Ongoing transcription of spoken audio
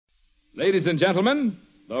Ladies and gentlemen,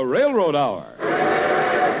 the Railroad Hour.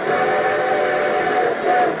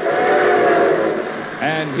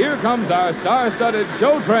 And here comes our star-studded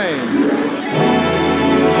show train.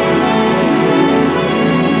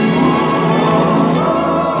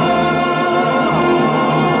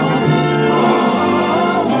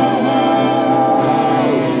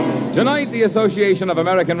 Tonight, the Association of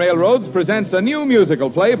American Railroads presents a new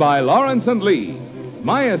musical play by Lawrence and Lee,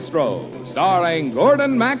 Maestro, starring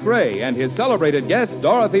Gordon MacRae and his celebrated guest,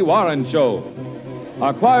 Dorothy Warren Show.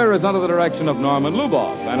 Our choir is under the direction of Norman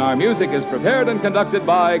Luboff, and our music is prepared and conducted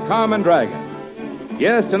by Carmen Dragon.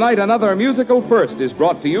 Yes, tonight another musical first is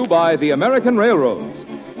brought to you by the American Railroads,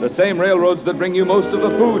 the same railroads that bring you most of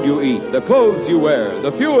the food you eat, the clothes you wear,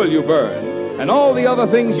 the fuel you burn, and all the other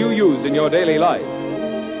things you use in your daily life.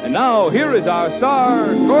 And now, here is our star,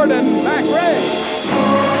 Gordon MacRae.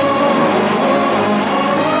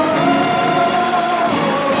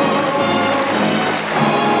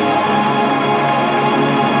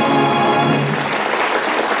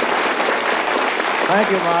 Thank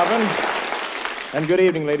you, Marvin. And good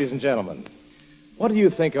evening, ladies and gentlemen. What do you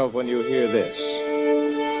think of when you hear this?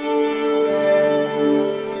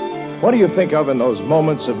 What do you think of in those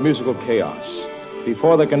moments of musical chaos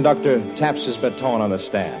before the conductor taps his baton on the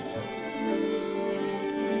stand?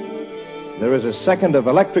 There is a second of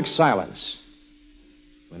electric silence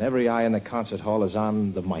when every eye in the concert hall is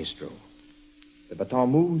on the maestro. The baton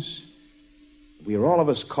moves. We are all of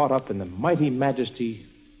us caught up in the mighty majesty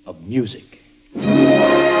of music.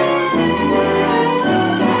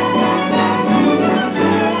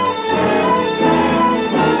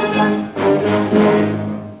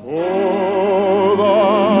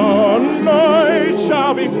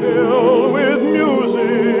 Be filled with music,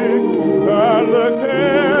 and the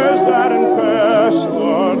cares that infest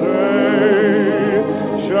the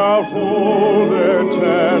day shall fold their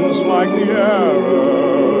tents like the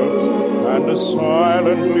Arabs and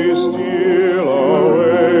silently steal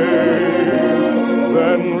away.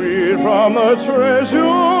 Then read from the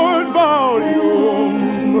treasured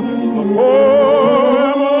volume the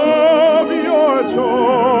poem of your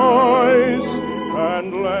choice,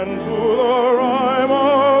 and lend to the rhyme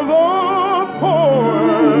of the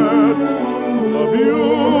poet the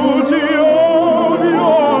beauty of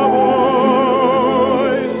your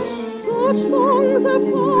voice. Such songs have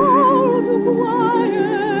power to quiet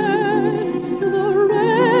the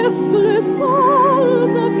restless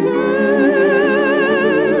pulse of care,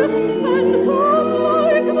 and come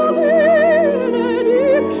like the benediction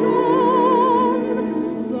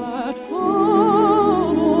that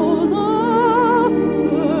follows after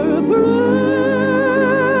prayer.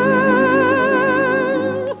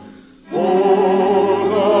 Oh,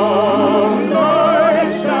 the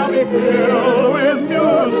night shall be filled with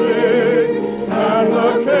music, and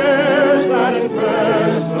the cares that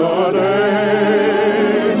infest the day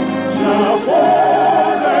shall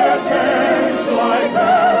fold their tents like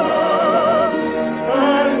Arabs,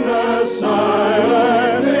 and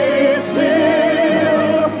silently steal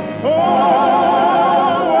away.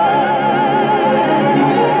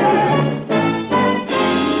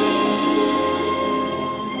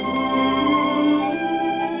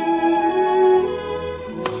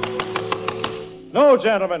 No,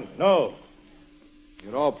 gentlemen, no.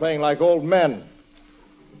 You're all playing like old men.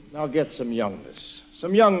 Now get some youngness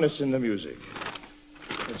in the music.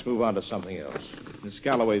 Let's move on to something else. Miss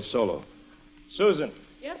Galloway's solo. Susan.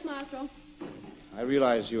 Yes, Maestro. I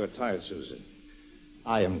realize you are tired, Susan.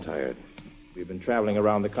 I am tired. We've been traveling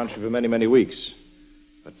around the country for many, many weeks.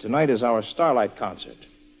 But tonight is our Starlight concert.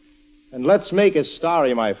 And let's make it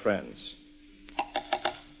starry, my friends.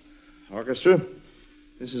 Orchestra,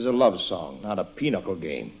 this is a love song, not a pinochle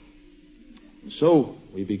game. So,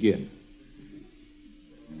 we begin.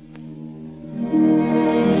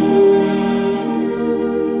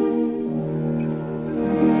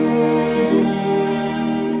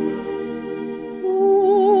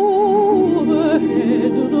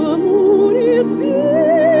 Overhead the moon is beaming,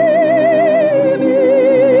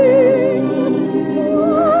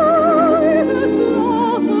 like the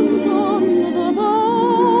blossoms on the bough.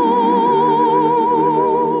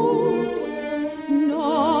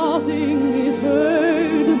 Nothing is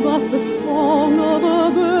heard but the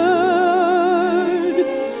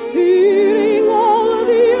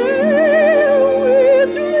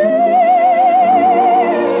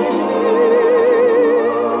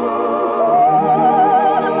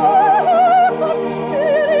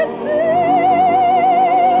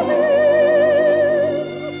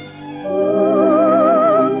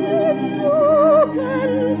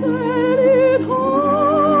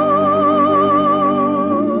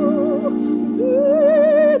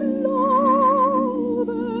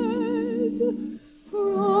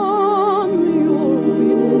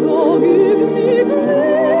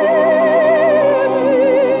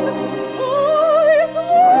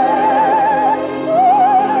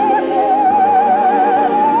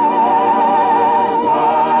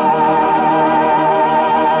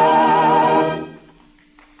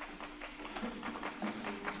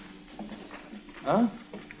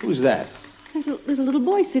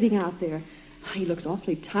boy sitting out there. He looks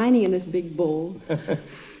awfully tiny in this big bowl.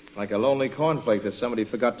 Like a lonely cornflake that somebody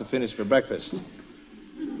forgot to finish for breakfast.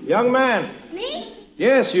 Young man. Me?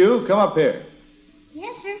 Yes, you. Come up here.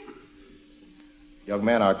 Yes, sir. Young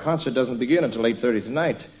man, our concert doesn't begin until 8:30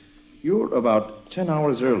 tonight. You're about 10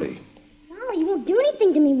 hours early. Oh, you won't do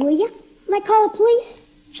anything to me, will you? Will I call the police?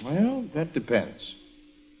 Well, that depends.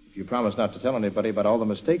 If you promise not to tell anybody about all the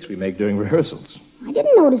mistakes we make during rehearsals. I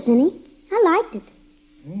didn't notice any. I liked it.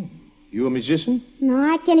 You a musician? No,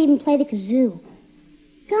 I can't even play the kazoo.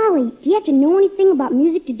 Golly, do you have to know anything about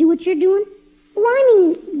music to do what you're doing? Well, I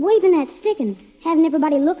mean, waving that stick and having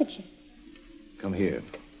everybody look at you. Come here.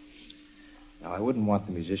 Now, I wouldn't want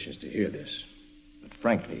the musicians to hear this. But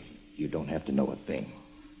frankly, you don't have to know a thing.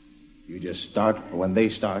 You just start when they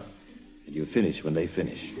start, and you finish when they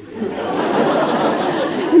finish.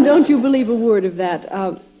 Don't you believe a word of that.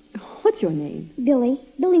 What's your name? Billy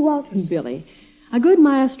Walters. Billy. A good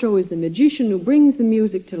maestro is the magician who brings the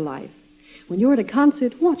music to life. When you're at a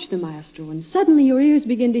concert, watch the maestro, and suddenly your ears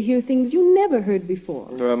begin to hear things you never heard before.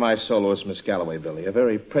 My soloist, Miss Galloway, Billy, a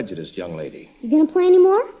very prejudiced young lady. You gonna play any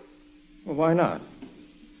more? Well, why not?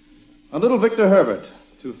 A little Victor Herbert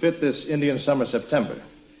to fit this Indian summer September.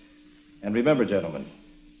 And remember, gentlemen,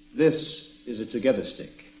 this is a together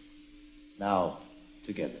stick. Now,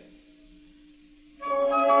 together.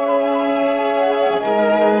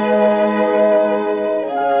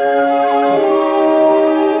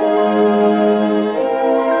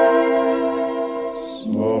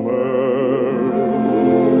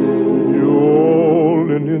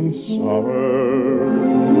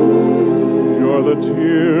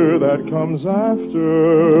 Tear that comes after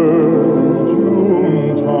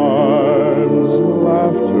Noontime's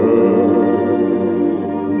laughter.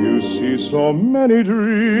 You see so many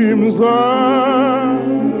dreams that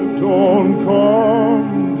don't come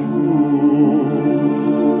true.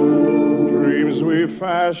 Dreams we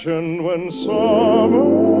fashioned when summertime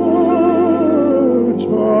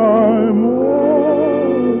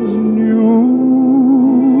was new.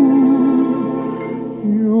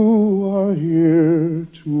 You are here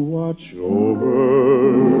to watch over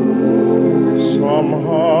some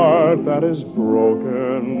heart that is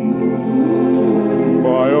broken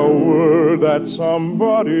by a word that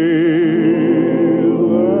somebody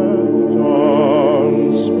left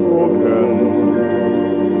unspoken.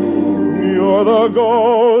 You're the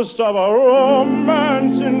ghost of a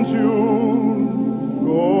romance in tune,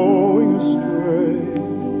 going astray,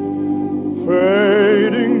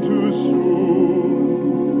 fading too soon.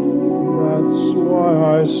 That's why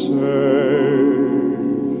I say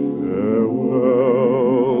farewell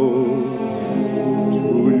to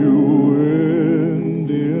you,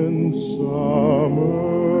 Indian summer.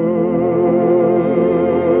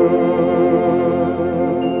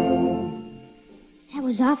 That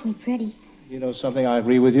was awfully pretty. You know something, I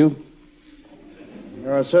agree with you.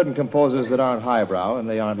 There are certain composers that aren't highbrow and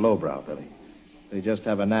they aren't lowbrow, Billy. They just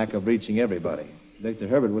have a knack of reaching everybody. Victor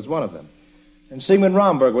Herbert was one of them. And Sigmund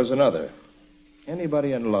Romberg was another.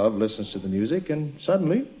 Anybody in love listens to the music, and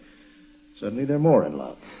suddenly they're more in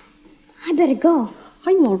love. I better go.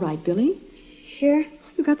 Are you all right, Billy? Sure.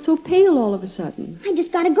 You got so pale all of a sudden. I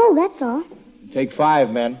just gotta go, that's all. Take 5,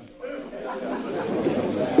 men.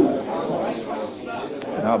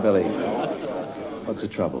 Now, Billy, what's the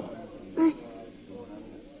trouble?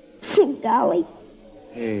 Golly.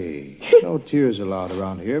 Hey, no tears allowed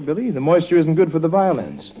around here, Billy. The moisture isn't good for the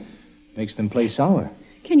violins. Makes them play sour.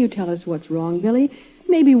 Can you tell us what's wrong, Billy?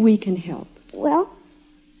 Maybe we can help. Well,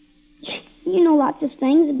 you know lots of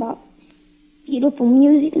things about beautiful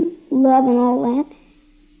music and love and all that.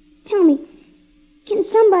 Tell me, can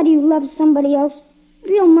somebody who loves somebody else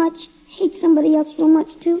real much hate somebody else real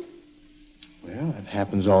much, too? Well, it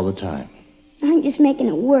happens all the time. I'm just making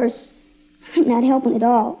it worse. I'm not helping at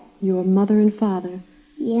all. Your mother and father.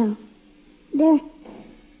 Yeah. They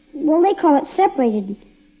call it separated.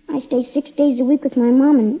 I stay 6 days a week with my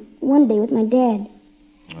mom and 1 day with my dad.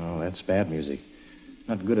 Oh, that's bad music.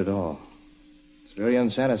 Not good at all. It's very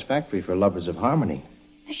unsatisfactory for lovers of harmony.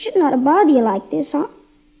 I should not have bothered you like this. I'll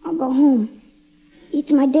go home.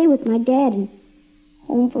 It's my day with my dad, and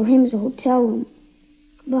home for him is a hotel room.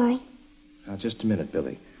 Goodbye. Now, just a minute,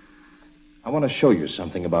 Billy. I want to show you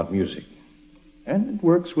something about music. And it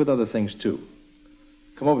works with other things, too.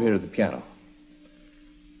 Come over here to the piano.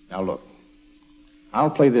 Now, look. I'll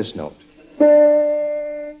play this note.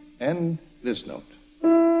 And this note.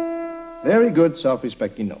 Very good,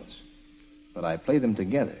 self-respecting notes. But I play them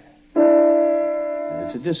together. And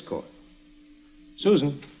it's a discord.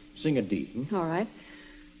 Susan, sing a D. All right.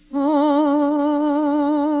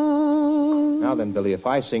 Now then, Billy, if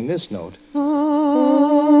I sing this note...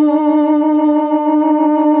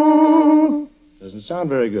 sound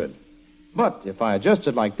very good. But if I adjust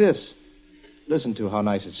it like this, listen to how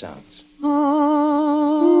nice it sounds.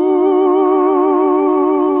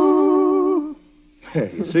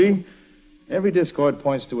 You see? Every discord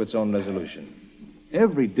points to its own resolution.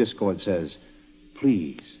 Every discord says,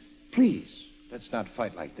 please, please, let's not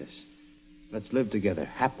fight like this. Let's live together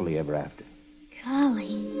happily ever after. Golly.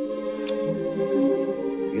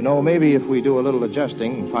 You know, maybe if we do a little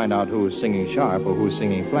adjusting and find out who's singing sharp or who's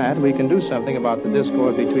singing flat, we can do something about the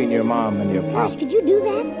discord between your mom and your pop. Gosh, could you do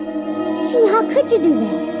that? Gee, how could you do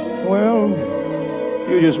that? Well,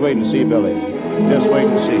 you just wait and see, Billy. Just wait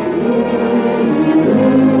and see.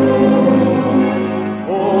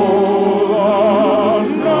 Oh,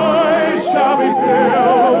 the night shall be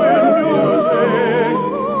filled with music,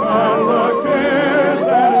 and the cares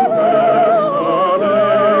that yesterday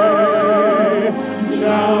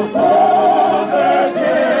shall hold their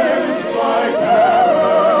ticks like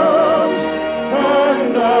arrows,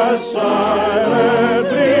 and as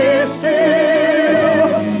silently still.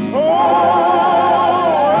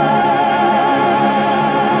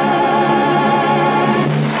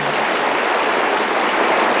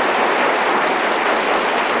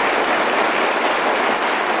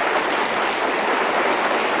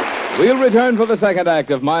 We'll return for the second act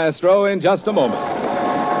of Maestro in just a moment.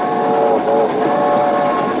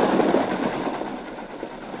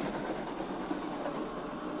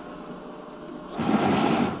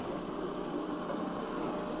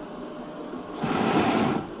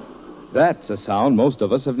 That's a sound most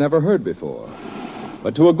of us have never heard before.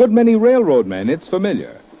 But to a good many railroad men, it's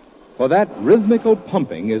familiar. For that rhythmical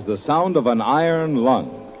pumping is the sound of an iron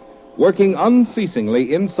lung, working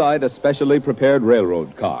unceasingly inside a specially prepared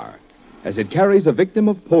railroad car, as it carries a victim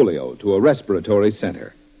of polio to a respiratory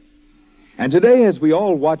center. And today, as we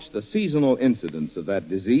all watch the seasonal incidence of that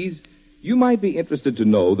disease, you might be interested to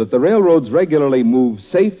know that the railroads regularly move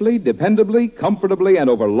safely, dependably, comfortably,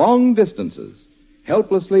 and over long distances,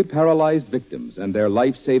 helplessly paralyzed victims and their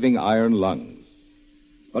life-saving iron lungs.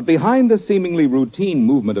 But behind the seemingly routine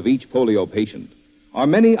movement of each polio patient are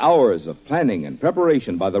many hours of planning and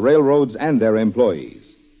preparation by the railroads and their employees.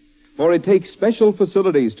 For it takes special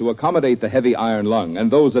facilities to accommodate the heavy iron lung and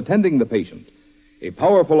those attending the patient, a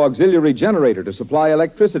powerful auxiliary generator to supply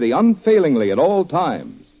electricity unfailingly at all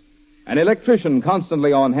times, an electrician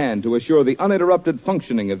constantly on hand to assure the uninterrupted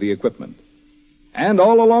functioning of the equipment. And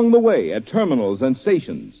all along the way, at terminals and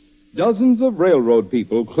stations, dozens of railroad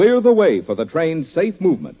people clear the way for the train's safe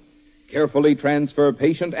movement, carefully transfer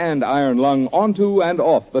patient and iron lung onto and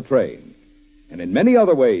off the train, and in many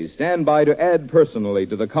other ways stand by to add personally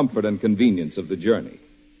to the comfort and convenience of the journey.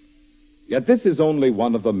 Yet this is only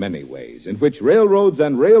one of the many ways in which railroads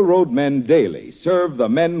and railroad men daily serve the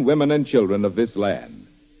men, women, and children of this land.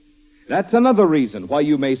 That's another reason why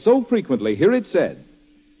you may so frequently hear it said,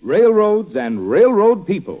 railroads and railroad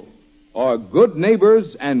people are good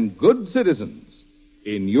neighbors and good citizens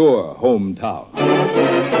in your hometown.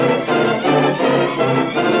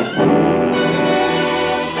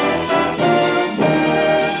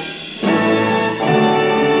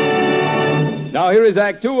 Now here is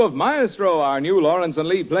Act Two of Maestro, our new Lawrence and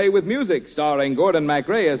Lee play with music, starring Gordon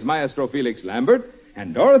MacRae as Maestro Felix Lambert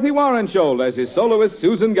and Dorothy Warrensholt as his soloist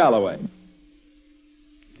Susan Galloway.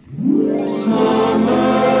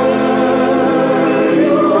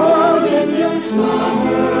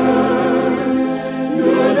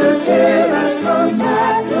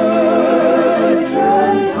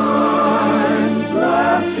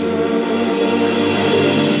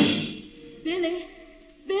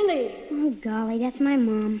 Golly, that's my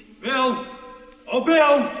mom. Bill! Oh,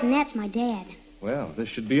 Bill! And that's my dad. Well, this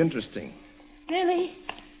should be interesting. Billy.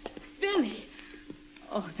 Billy.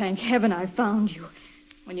 Oh, thank heaven I found you.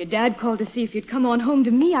 When your dad called to see if you'd come on home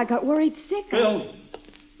to me, I got worried sick. Bill,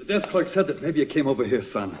 the desk clerk said that maybe you came over here,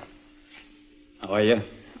 son. How are you?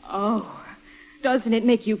 Oh, doesn't it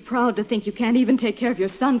make you proud to think you can't even take care of your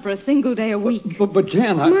son for a single day a week? But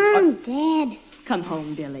Jan, Mom, Dad. Come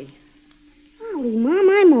home, Billy. Golly, Mom,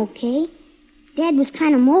 I'm okay. Dad was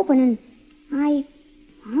kind of moping, and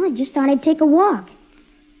I just thought I'd take a walk.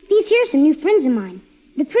 These here are some new friends of mine.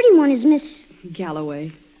 The pretty one is Miss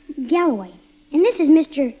Galloway. Galloway. And this is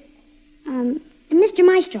Mr.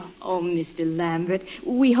 Maestro. Oh, Mr. Lambert,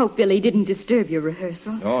 we hope Billy didn't disturb your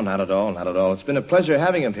rehearsal. Oh, not at all, not at all. It's been a pleasure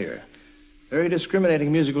having him here. Very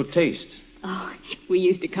discriminating musical taste. Oh, we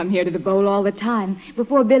used to come here to the bowl all the time,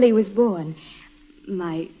 before Billy was born.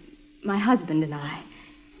 My husband and I.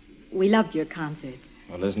 We loved your concerts.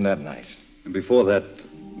 Well, isn't that nice? And before that,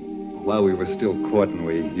 while we were still courting,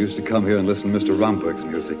 we used to come here and listen to Mr. Romberg's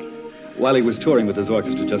music, while he was touring with his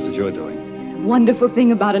orchestra, just as you're doing. wonderful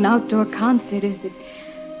thing about an outdoor concert is that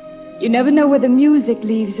you never know where the music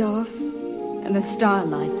leaves off and the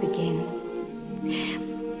starlight begins.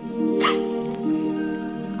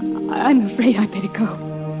 I'm afraid I better go.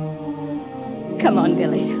 Come on,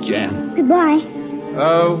 Billy. Jan. Goodbye.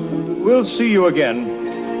 We'll see you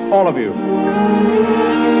again. All of you.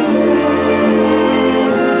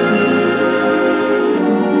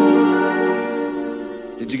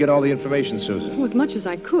 Did you get all the information, Susan? Oh, as much as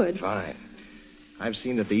I could. Fine. I've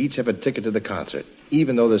seen that they each have a ticket to the concert,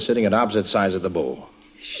 even though they're sitting at opposite sides of the bowl.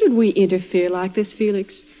 Should we interfere like this,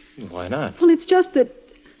 Felix? Why not? Well, it's just that...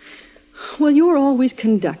 Well, you're always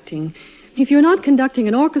conducting. If you're not conducting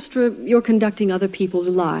an orchestra, you're conducting other people's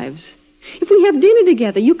lives. If we have dinner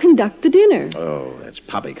together, you conduct the dinner. Oh, that's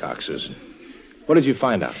poppycock, Susan. What did you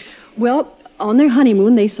find out? Well, on their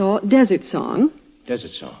honeymoon, they saw Desert Song.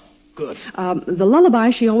 Desert Song. Good. The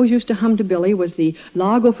lullaby she always used to hum to Billy was the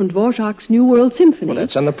Largo von Dvorak's New World Symphony. Well,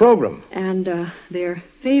 that's on the program. And their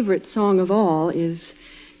favorite song of all is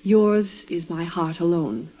Yours Is My Heart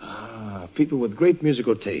Alone. Ah, people with great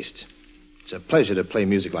musical taste. It's a pleasure to play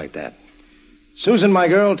music like that. Susan, my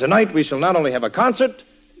girl, tonight we shall not only have a concert,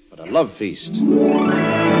 but a love feast.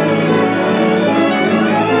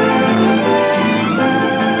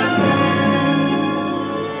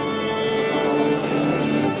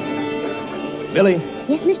 Billy,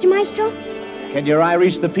 Yes, Mr. Maestro? can your eye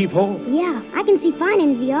reach the peephole? Yeah, I can see fine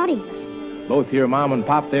into the audience. Both your mom and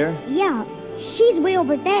pop there? Yeah, she's way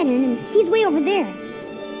over at that end, and he's way over there.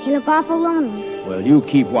 They look awful lonely. Well, you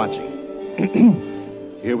keep watching.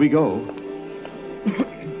 Here we go.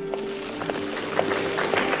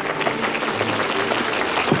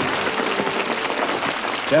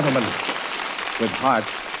 Gentlemen, with heart,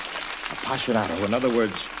 appassionato. In other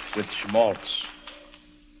words, with schmaltz.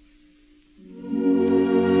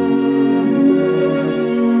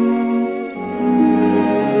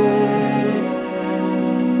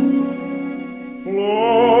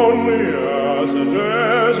 Lonely as a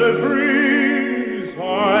desert breeze,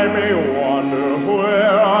 I may wander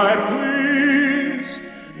where I please,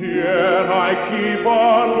 yet I keep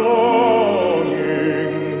on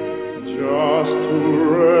longing just to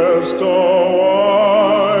rest a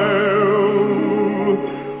while,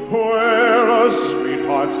 where a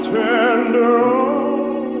sweetheart's tender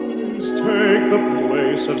eyes take the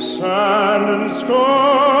place of sand and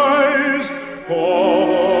skies.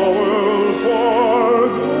 All will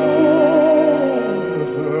forgotten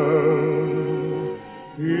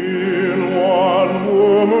in one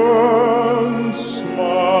woman's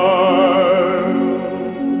smile.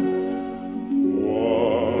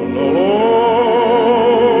 One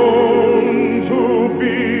alone to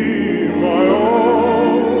be my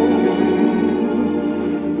own.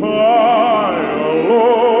 I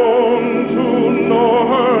alone to know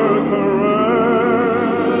her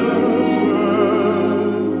caresses.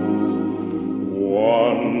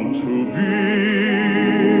 One to be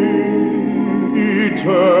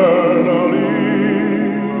eternally.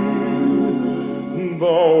 The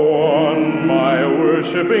one my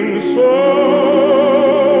worshipping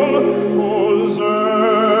soul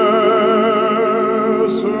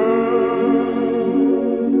possesses.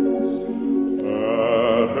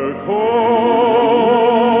 At her call,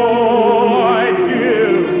 I'd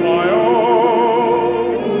give my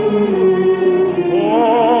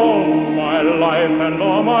all my life and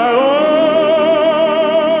all my love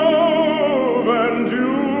and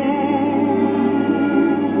you.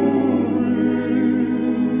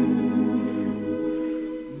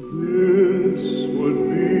 This would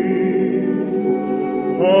be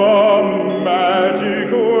a magic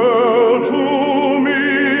world to me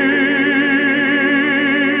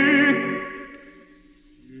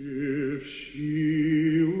if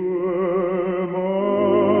she were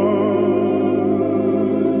mine.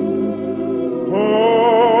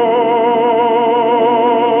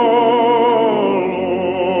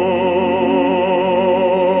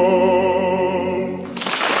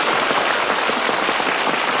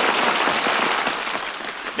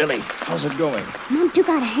 Billy, how's it going? Mom took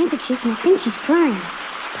out a handkerchief, and I think she's crying.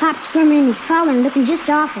 Pop's squirming in his collar and looking just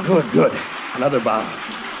awful. Good, good. Another bow.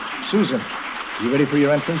 Susan, you ready for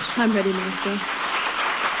your entrance? I'm ready, Maestro.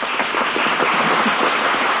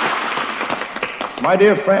 My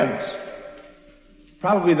dear friends,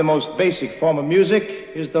 probably the most basic form of music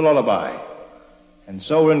is the lullaby. And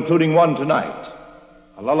so we're including one tonight.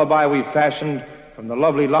 A lullaby we fashioned from the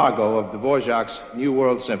lovely Largo of Dvorak's New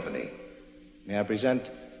World Symphony. May I present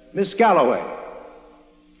Miss Galloway?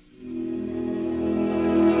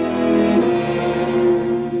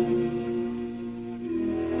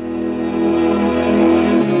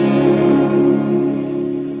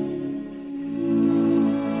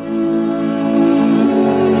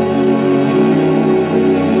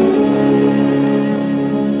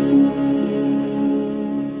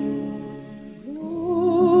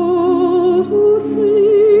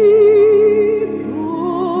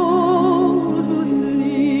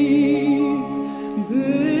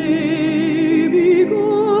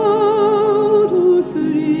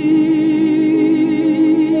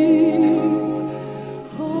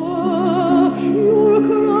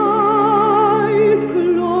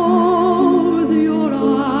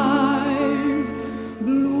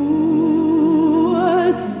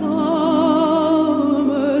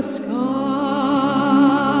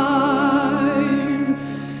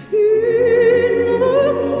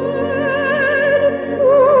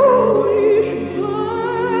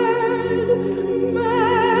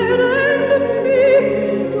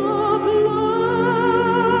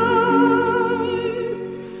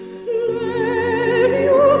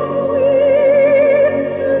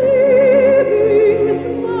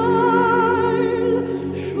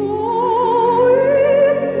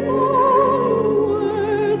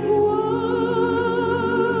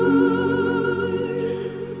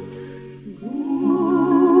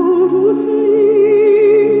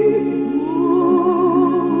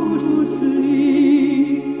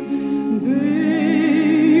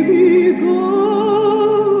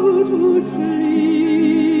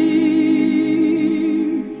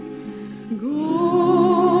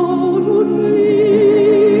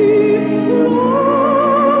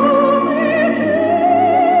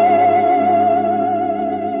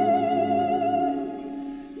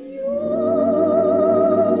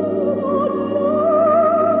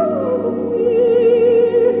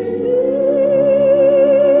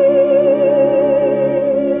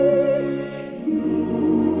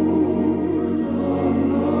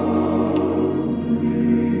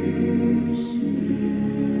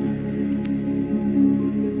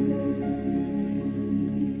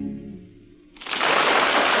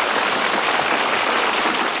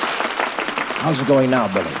 How's it going now,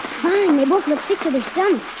 Billy? Fine. They both look sick to their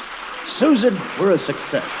stomachs. Susan, we're a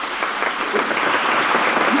success.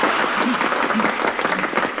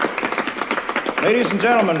 Ladies and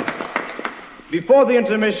gentlemen, before the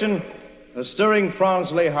intermission, a stirring Franz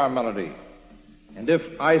Lehar melody. And if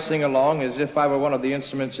I sing along as if I were one of the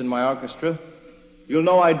instruments in my orchestra, you'll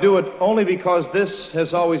know I do it only because this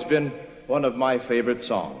has always been one of my favorite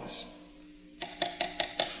songs.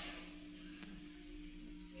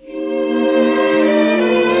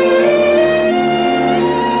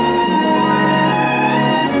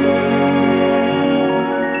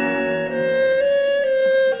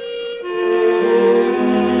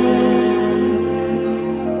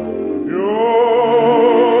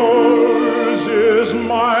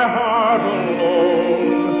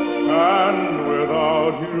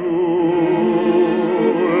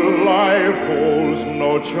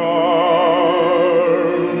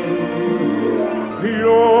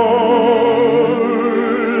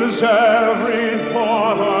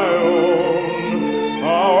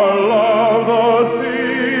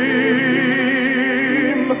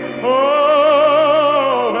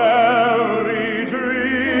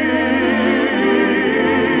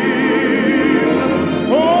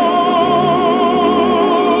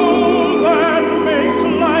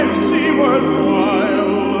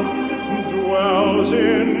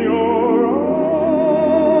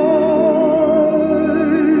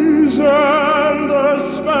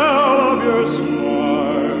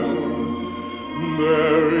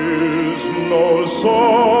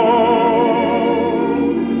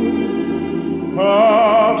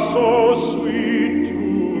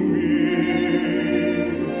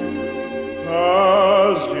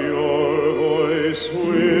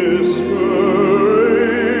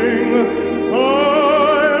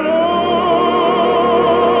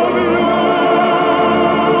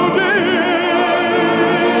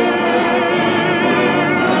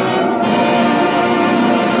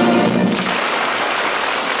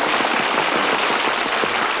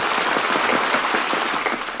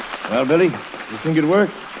 Well, Billy, you think it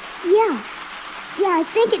worked? Yeah. Yeah, I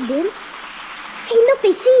think it did. Hey, look,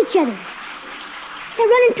 they see each other. They're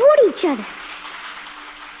running toward each other.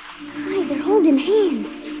 My, they're holding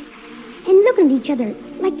hands and looking at each other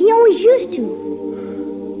like they always used to.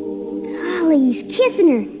 Golly, he's kissing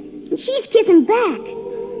her, and she's kissing back.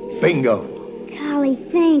 Bingo. Golly,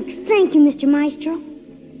 thanks. Thank you, Mr. Maestro.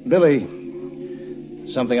 Billy,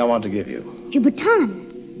 something I want to give you. Your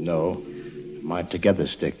baton. No, my together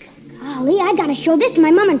stick. Golly, I gotta show this to my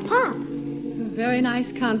mom and pop. A very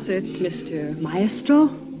nice concert, Mr. Maestro.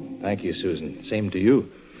 Thank you, Susan. Same to you.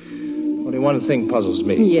 Only one thing puzzles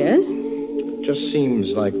me. Yes? It just seems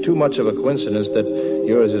like too much of a coincidence that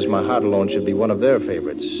yours is my heart alone should be one of their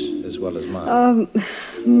favorites, as well as mine.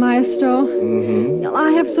 Maestro? Mm-hmm.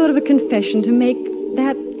 I have sort of a confession to make.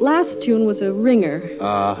 That last tune was a ringer.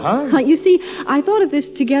 Uh-huh. You see, I thought if this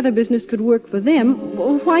together business could work for them,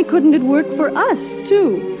 well, why couldn't it work for us,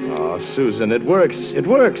 too? Oh, Susan, it works. It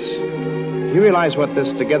works. You realize what this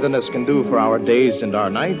togetherness can do for our days and our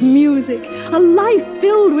nights? Music. A life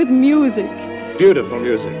filled with music. Beautiful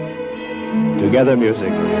music. Together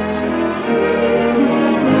music.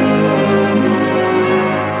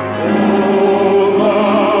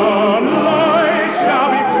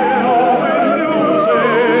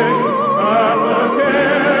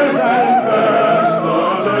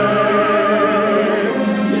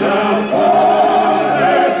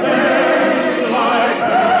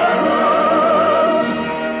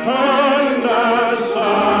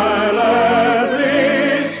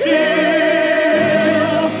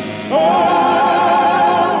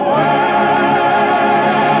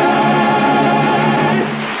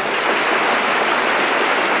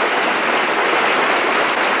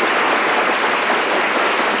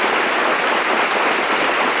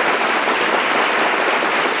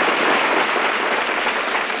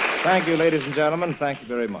 Thank you, ladies and gentlemen. Thank you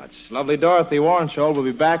very much. Lovely Dorothy Warrenshaw will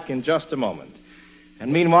be back in just a moment.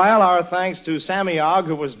 And meanwhile, our thanks to Sammy Ogg,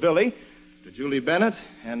 who was Billy, to Julie Bennett,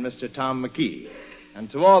 and Mr. Tom McKee, and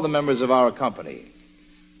to all the members of our company.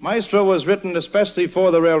 Maestro was written especially for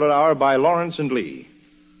the Railroad Hour by Lawrence and Lee.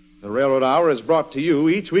 The Railroad Hour is brought to you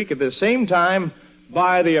each week at the same time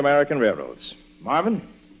by the American Railroads. Marvin?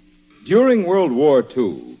 During World War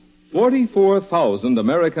II, 44,000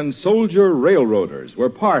 American soldier railroaders were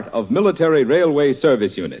part of military railway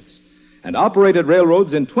service units and operated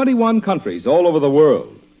railroads in 21 countries all over the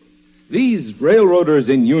world. These railroaders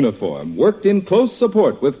in uniform worked in close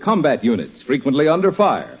support with combat units, frequently under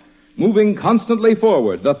fire, moving constantly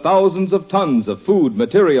forward the thousands of tons of food,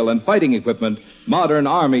 material, and fighting equipment modern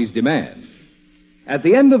armies demand. At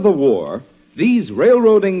the end of the war, these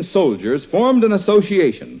railroading soldiers formed an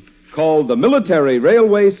association called the Military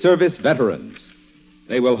Railway Service Veterans.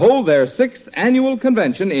 They will hold their 6th annual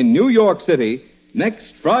convention in New York City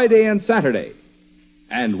next Friday and Saturday.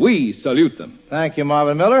 And we salute them. Thank you,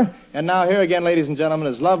 Marvin Miller. And now here again, ladies and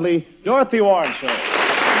gentlemen, is lovely Dorothy Warrenshaw.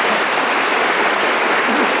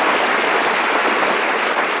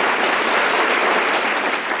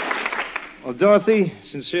 Well, Dorothy,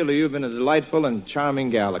 sincerely, you've been a delightful and charming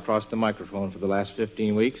gal across the microphone for the last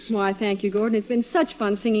 15 weeks. Why, thank you, Gordon. It's been such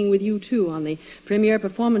fun singing with you, too, on the premiere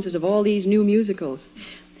performances of all these new musicals.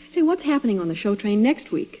 Say, what's happening on the show train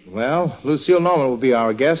next week? Well, Lucille Norman will be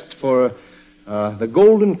our guest for The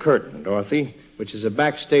Golden Curtain, Dorothy, which is a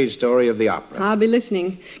backstage story of the opera. I'll be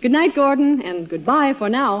listening. Good night, Gordon, and goodbye for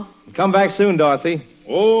now. Come back soon, Dorothy.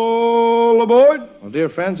 All aboard! Well, dear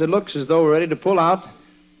friends, it looks as though we're ready to pull out.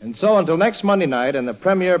 And so, until next Monday night and the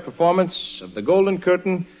premiere performance of The Golden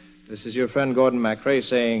Curtain, this is your friend Gordon MacRae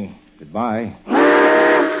saying goodbye.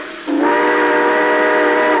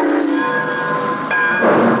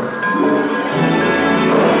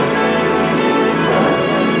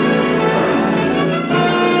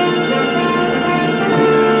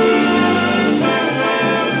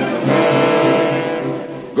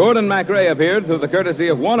 Gordon MacRae appeared through the courtesy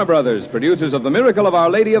of Warner Brothers, producers of The Miracle of Our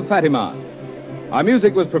Lady of Fatima. Our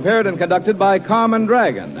music was prepared and conducted by Carmen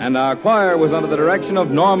Dragon, and our choir was under the direction of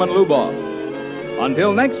Norman Luboff.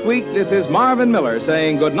 Until next week, this is Marvin Miller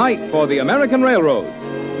saying good night for the American Railroads.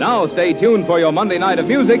 Now stay tuned for your Monday night of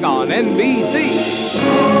music on NBC.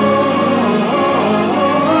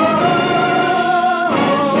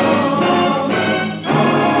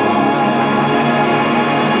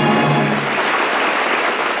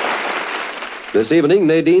 This evening,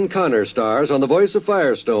 Nadine Connor stars on The Voice of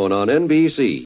Firestone on NBC.